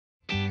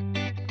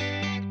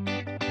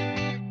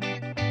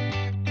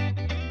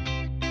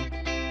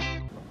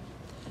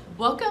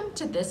Welcome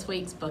to this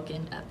week's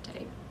Bookend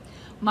Update.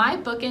 My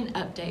Bookend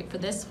Update for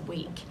this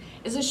week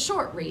is a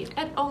short read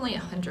at only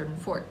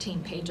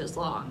 114 pages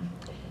long.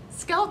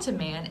 Skeleton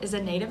Man is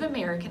a Native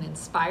American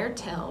inspired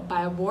tale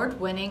by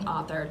award-winning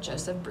author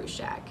Joseph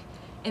Bruchac.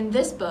 In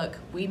this book,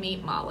 we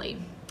meet Molly.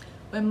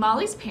 When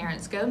Molly's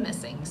parents go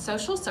missing,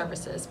 social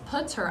services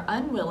puts her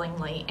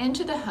unwillingly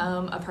into the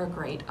home of her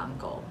great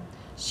uncle.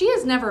 She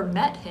has never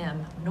met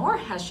him, nor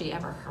has she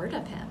ever heard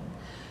of him.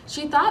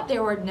 She thought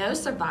there were no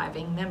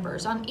surviving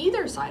members on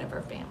either side of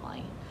her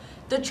family.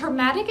 The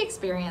traumatic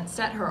experience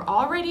set her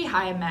already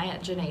high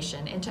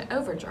imagination into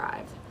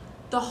overdrive.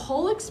 The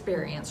whole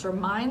experience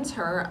reminds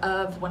her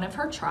of one of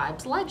her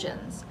tribe's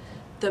legends.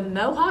 The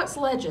Mohawks'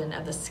 legend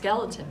of the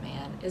Skeleton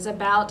Man is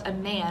about a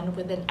man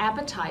with an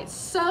appetite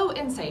so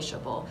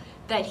insatiable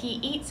that he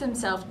eats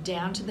himself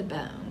down to the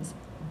bones,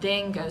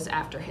 then goes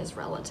after his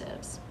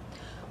relatives.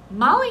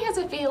 Molly has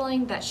a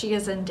feeling that she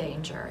is in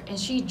danger, and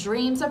she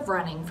dreams of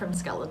running from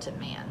Skeleton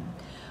Man.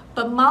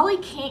 But Molly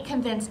can't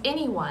convince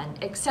anyone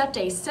except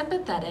a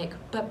sympathetic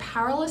but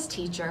powerless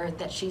teacher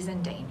that she's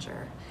in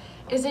danger.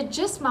 Is it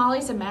just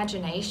Molly's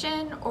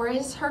imagination, or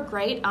is her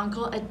great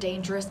uncle a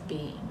dangerous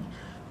being?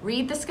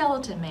 Read The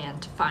Skeleton Man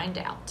to find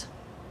out.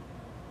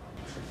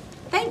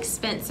 Thanks,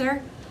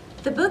 Spencer.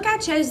 The book I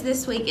chose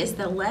this week is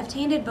The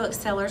Left-Handed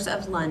Booksellers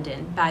of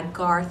London by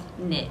Garth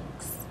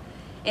Nix.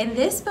 In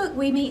this book,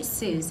 we meet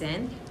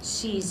Susan.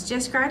 She's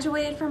just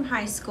graduated from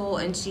high school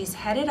and she's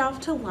headed off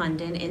to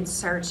London in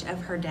search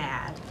of her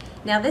dad.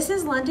 Now, this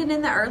is London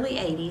in the early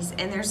 80s,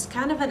 and there's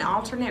kind of an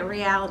alternate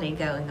reality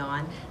going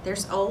on.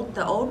 There's the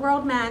old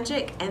world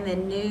magic and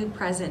then new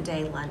present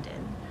day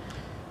London.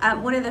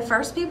 One of the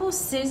first people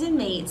Susan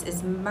meets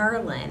is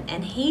Merlin,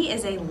 and he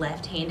is a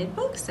left-handed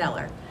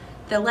bookseller.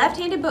 The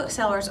left-handed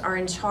booksellers are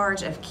in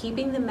charge of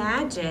keeping the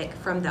magic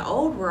from the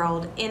old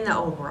world in the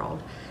old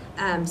world.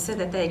 So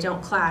that they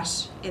don't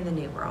clash in the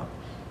new world.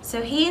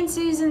 So he and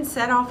Susan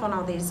set off on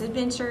all these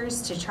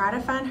adventures to try to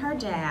find her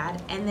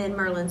dad, and then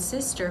Merlin's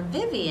sister,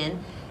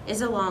 Vivian,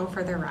 is along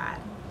for the ride.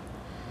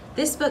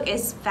 This book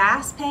is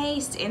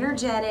fast-paced,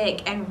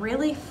 energetic, and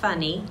really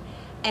funny,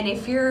 and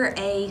if you're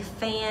a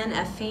fan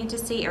of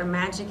fantasy or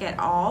magic at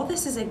all,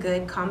 this is a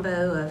good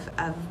combo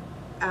of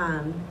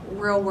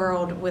real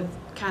world with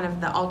kind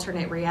of the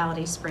alternate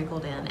reality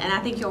sprinkled in, and I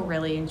think you'll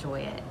really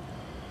enjoy it.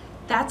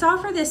 That's all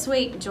for this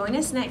week. Join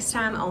us next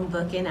time on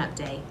Bookend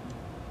Update.